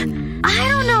time! I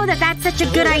don't know that that's such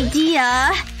a good idea.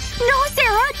 No,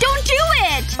 Sarah! Don't do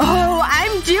it! Oh,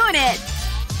 I'm doing it!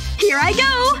 Here I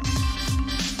go!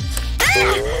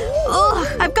 Ugh,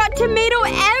 I've got tomato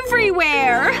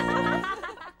everywhere!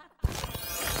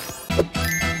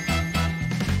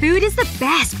 Food is the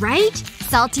best, right?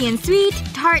 Salty and sweet,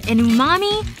 tart and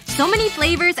umami. So many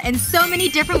flavors and so many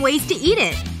different ways to eat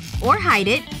it. Or hide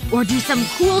it. Or do some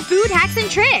cool food hacks and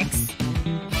tricks.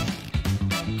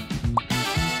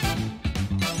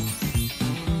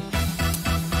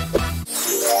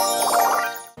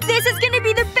 This is gonna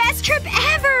be the best trip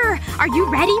ever! Are you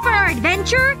ready for our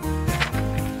adventure?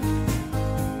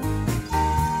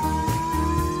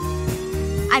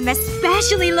 I'm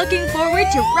especially looking forward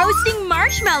to roasting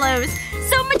marshmallows!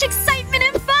 So much excitement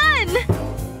and fun!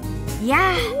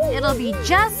 Yeah, it'll be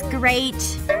just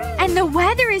great. And the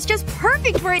weather is just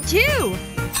perfect for it, too!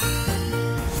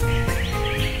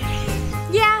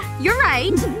 Yeah, you're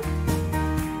right.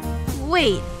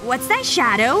 Wait, what's that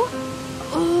shadow?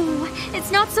 Oh,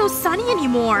 it's not so sunny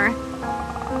anymore.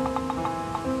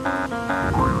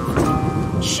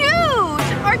 Shoot!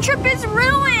 Our trip is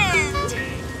ruined!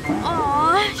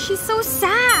 Aw, she's so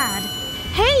sad.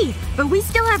 Hey, but we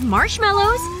still have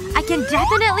marshmallows. I can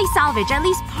definitely salvage at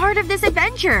least part of this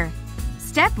adventure.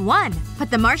 Step 1. Put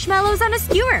the marshmallows on a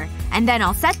skewer. And then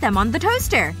I'll set them on the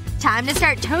toaster. Time to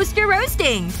start toaster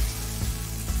roasting.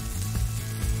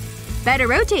 Better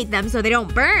rotate them so they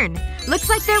don't burn. Looks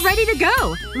like they're ready to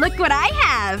go. Look what I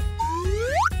have!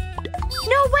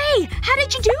 No way! How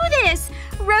did you do this?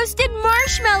 Roasted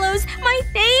marshmallows! My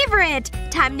favorite!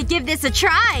 Time to give this a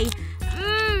try.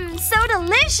 Mmm, so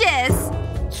delicious!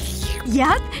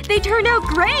 Yup, they turned out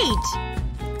great!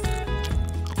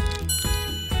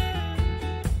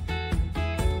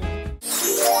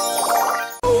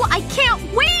 Oh, I can't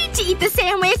wait to eat the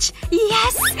sandwich!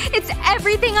 Yes! It's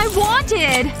everything I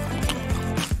wanted!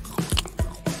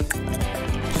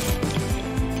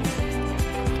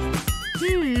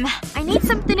 I need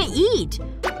something to eat.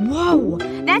 Whoa.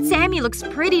 That Sammy looks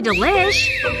pretty delish.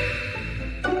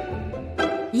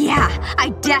 Yeah, I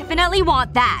definitely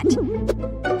want that.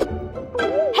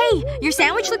 Hey, your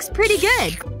sandwich looks pretty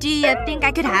good. Do you think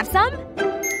I could have some?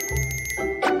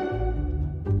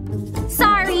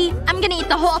 Sorry, I'm gonna eat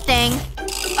the whole thing.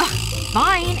 Ugh,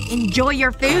 fine. Enjoy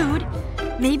your food.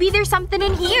 Maybe there's something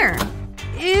in here.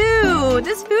 Ew,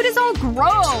 this food is all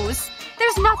gross.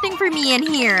 There's nothing for me in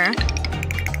here.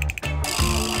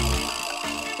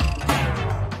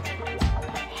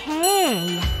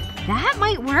 Hey, that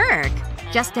might work.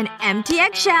 Just an empty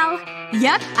eggshell.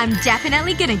 Yep, I'm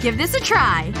definitely gonna give this a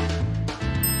try.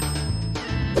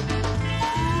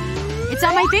 It's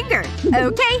on my finger.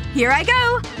 Okay, here I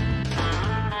go.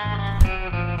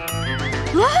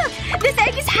 Look! This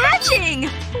egg is hatching!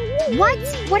 What?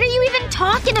 What are you even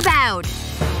talking about?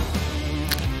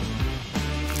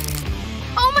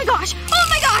 Oh my gosh! Oh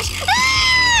my gosh!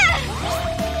 Ah!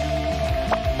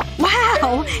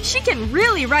 Wow! She can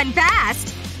really run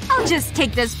fast! I'll just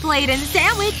take this plate and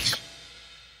sandwich.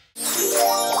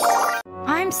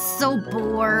 I'm so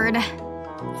bored.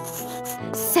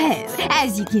 So,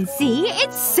 as you can see,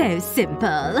 it's so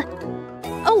simple.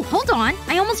 Oh, hold on.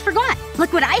 I almost forgot.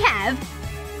 Look what I have.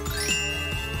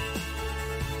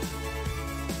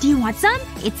 Do you want some?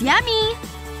 It's yummy.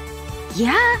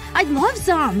 Yeah, I'd love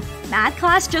some. Math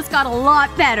class just got a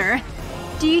lot better.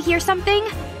 Do you hear something?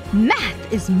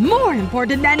 Math is more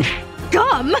important than…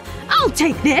 gum! I'll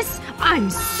take this! I'm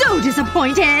so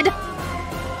disappointed!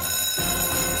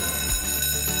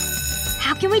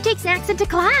 How can we take snacks into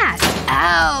class?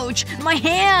 Ouch! My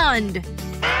hand!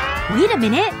 Wait a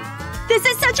minute. This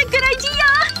is such a good idea!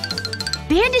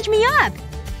 Bandage me up!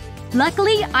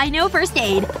 Luckily, I know first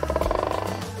aid.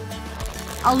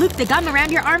 I'll loop the gum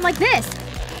around your arm like this.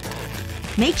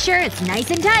 Make sure it's nice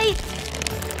and tight.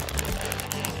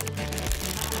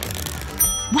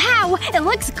 Wow! It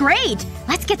looks great!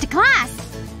 Let's get to class!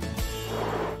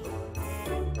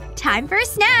 Time for a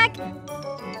snack!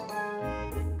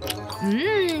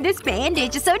 Mmm, this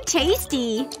bandage is so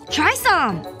tasty! Try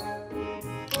some!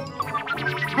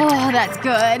 Oh, that's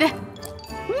good.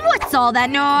 What's all that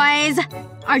noise?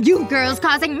 Are you girls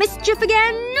causing mischief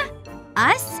again?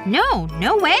 Us? No,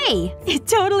 no way. It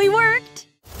totally worked.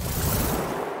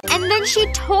 And then she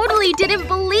totally didn't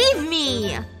believe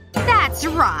me! That's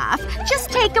rough. Just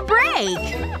take a break.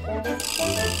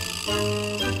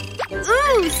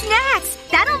 Ooh, snacks!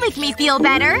 That'll make me feel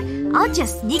better. I'll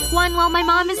just sneak one while my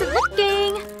mom isn't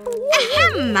looking.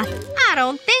 Ahem! I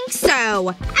don't think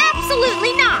so.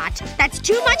 Absolutely not! That's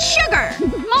too much sugar!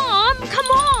 Mom, come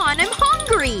on! I'm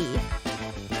hungry!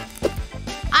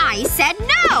 I said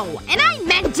no! And I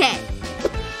meant it!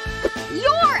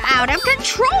 You're out of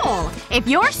control! If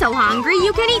you're so hungry,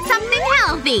 you can eat something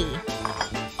healthy.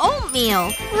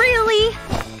 Oatmeal? Really?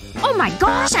 Oh my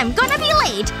gosh, I'm gonna be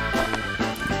late!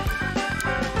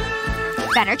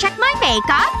 Better check my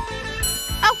makeup.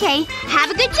 Okay, have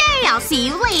a good day. I'll see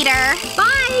you later.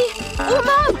 Bye! Oh,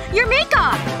 Mom! Your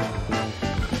makeup!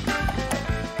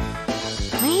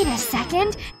 Wait a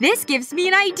second. This gives me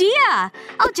an idea!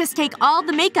 I'll just take all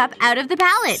the makeup out of the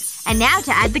palette. And now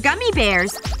to add the gummy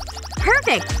bears.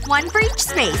 Perfect! One for each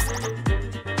space.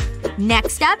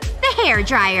 Next up, the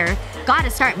hairdryer. Gotta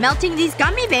start melting these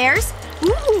gummy bears.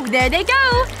 Ooh, there they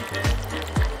go!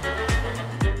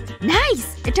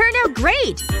 Nice! It turned out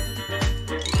great!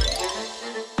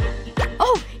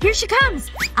 Oh, here she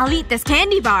comes! I'll eat this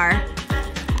candy bar.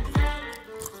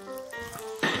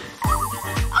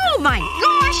 Oh my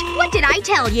gosh! What did I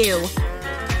tell you?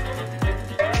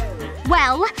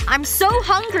 Well, I'm so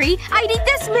hungry, I'd eat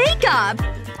this makeup!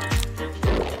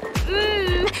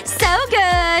 Mmm, so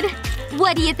good!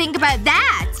 What do you think about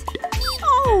that?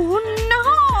 Oh no!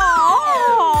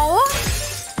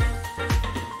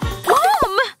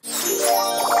 Mom!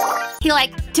 He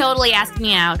totally asked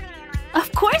me out.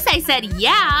 Of course I said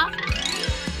yeah.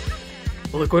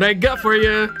 Look what I got for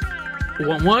you.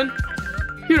 Want one?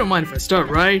 You don't mind if I start,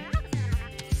 right?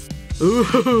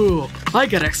 Ooh, I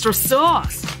got extra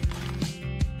sauce.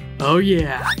 Oh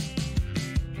yeah.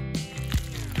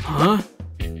 Huh?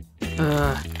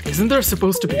 Isn't there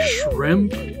supposed to be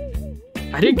shrimp?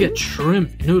 I didn't get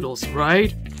shrimp noodles,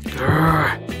 right?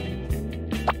 Grr.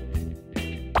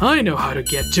 I know how to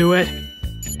get to it.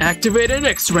 Activate an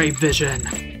X-ray vision.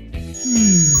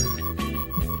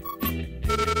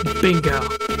 Bingo.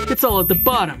 It's all at the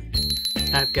bottom.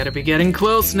 I've gotta be getting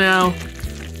close now.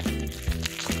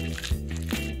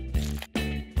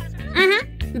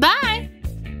 Bye.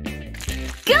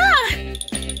 Gah!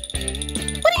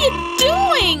 What are you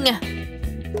doing?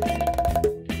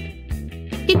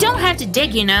 You don't have to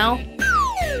dig, you know.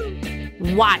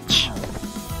 Watch.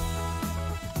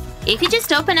 If you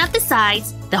just open up the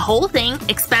sides, the whole thing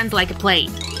expands like a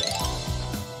plate.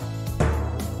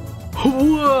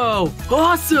 Whoa!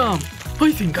 Awesome!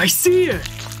 I think I see it!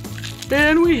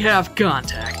 And we have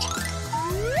contact.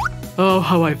 Oh,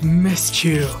 how I've missed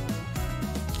you.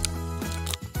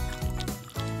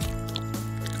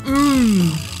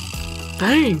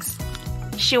 Thanks.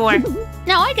 Sure.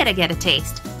 Now I gotta get a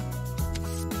taste.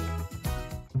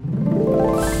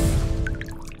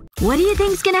 What do you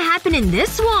think's gonna happen in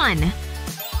this one?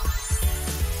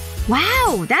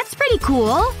 Wow, that's pretty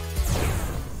cool.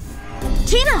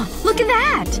 Tina, look at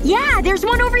that! Yeah, there's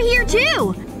one over here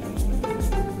too!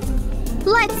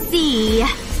 Let's see…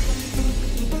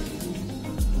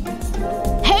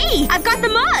 Hey! I've got the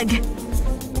mug!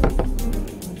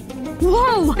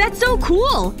 Whoa! That's so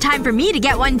cool! Time for me to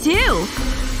get one too!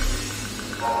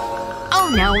 Oh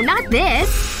no, not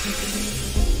this!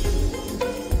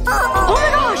 Oh my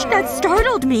gosh! That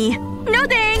startled me! No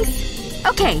thanks!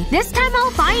 Okay, this time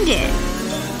I'll find it.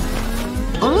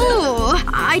 Oh,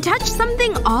 I touched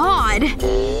something odd.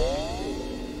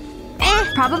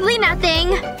 Probably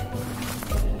nothing.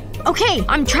 Okay,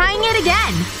 I'm trying it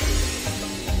again.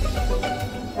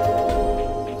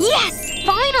 Yes!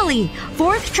 Finally!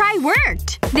 4th try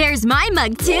worked! There's my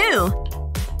mug, too.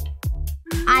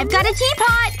 I've got a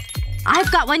teapot!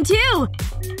 I've got one, too!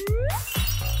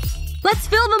 Let's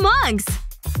fill the mugs!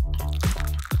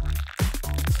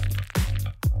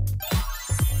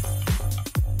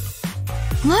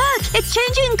 Look! It's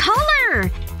changing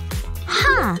color!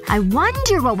 Huh. I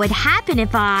wonder what would happen if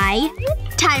I…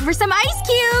 Time for some ice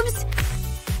cubes!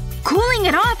 Cooling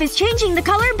it off is changing the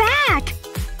color back!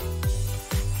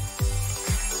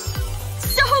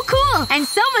 So cool! And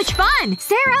so much fun!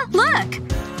 Sarah, look!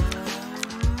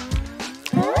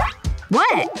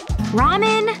 What?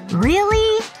 Ramen?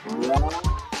 Really?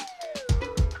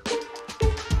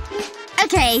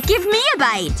 Okay, give me a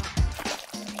bite!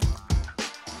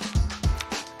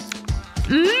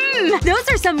 Those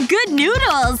are some good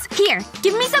noodles! Here,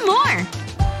 give me some more!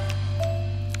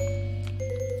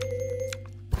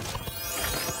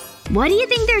 What do you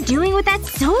think they're doing with that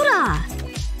soda?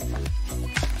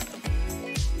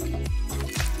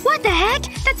 What the heck?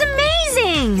 That's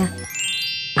amazing!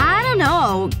 I don't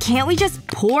know. Can't we just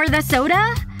pour the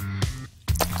soda?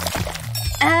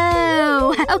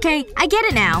 Oh. Okay, I get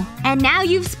it now. And now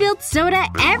you've spilled soda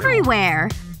everywhere.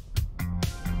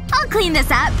 I'll clean this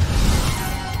up.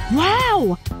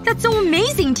 Wow! That's so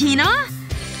amazing, Tina!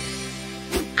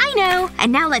 I know!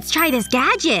 And now let's try this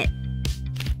gadget.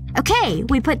 Okay,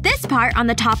 we put this part on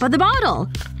the top of the bottle.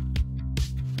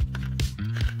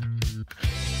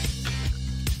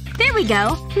 There we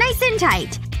go. Nice and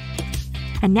tight.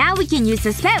 And now we can use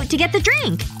the spout to get the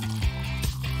drink.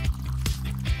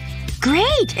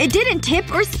 Great! It didn't tip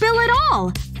or spill at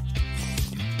all.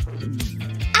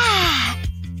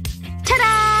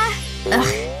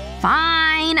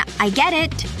 I get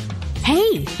it.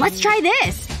 Hey, let's try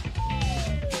this.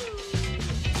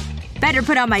 Better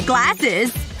put on my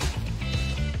glasses.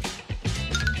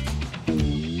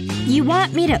 You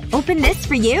want me to open this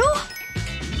for you?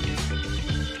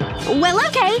 Well,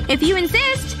 okay, if you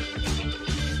insist.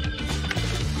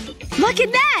 Look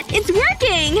at that! It's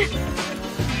working!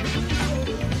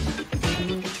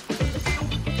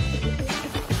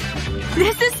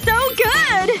 This is so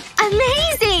good!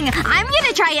 Amazing! I'm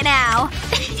gonna try it now!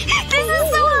 This is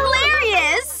so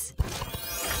hilarious!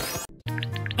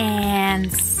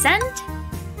 And send.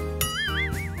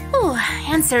 Ooh,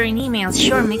 answering emails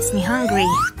sure makes me hungry.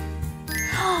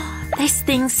 This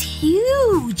thing's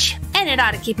huge! And it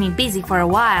ought to keep me busy for a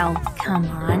while. Come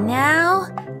on now.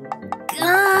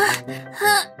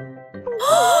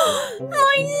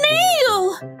 My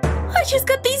nail! I just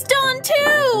got these done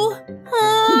too!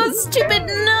 Oh, stupid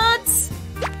nuts!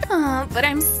 Oh, but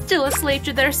I'm still a slave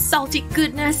to their salty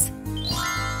goodness.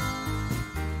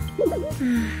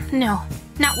 No,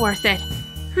 not worth it.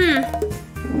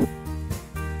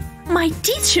 My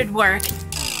teeth should work.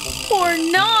 Or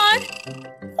not!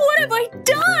 What have I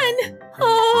done?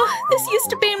 Oh, this used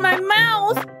to be in my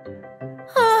mouth.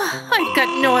 Oh, I've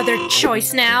got no other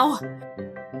choice now.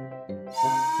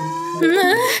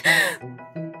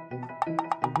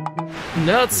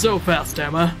 Not so fast,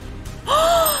 Emma.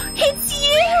 It's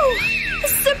you!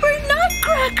 Super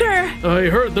Nutcracker! I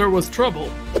heard there was trouble.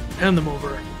 Hand them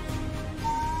over.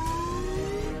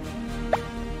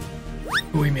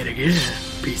 We meet again,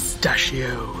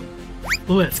 pistachio.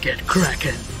 Let's get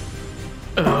cracking.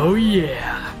 Oh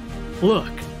yeah.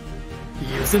 Look.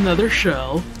 Use another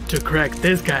shell to crack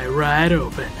this guy right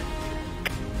open.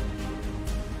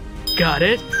 Got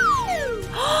it?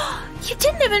 You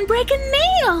didn't even break a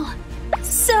nail!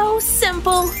 So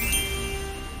simple.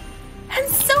 And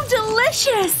so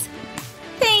delicious!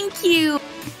 Thank you!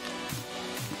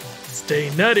 Stay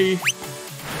nutty.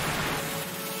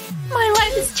 My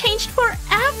life has changed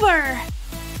forever!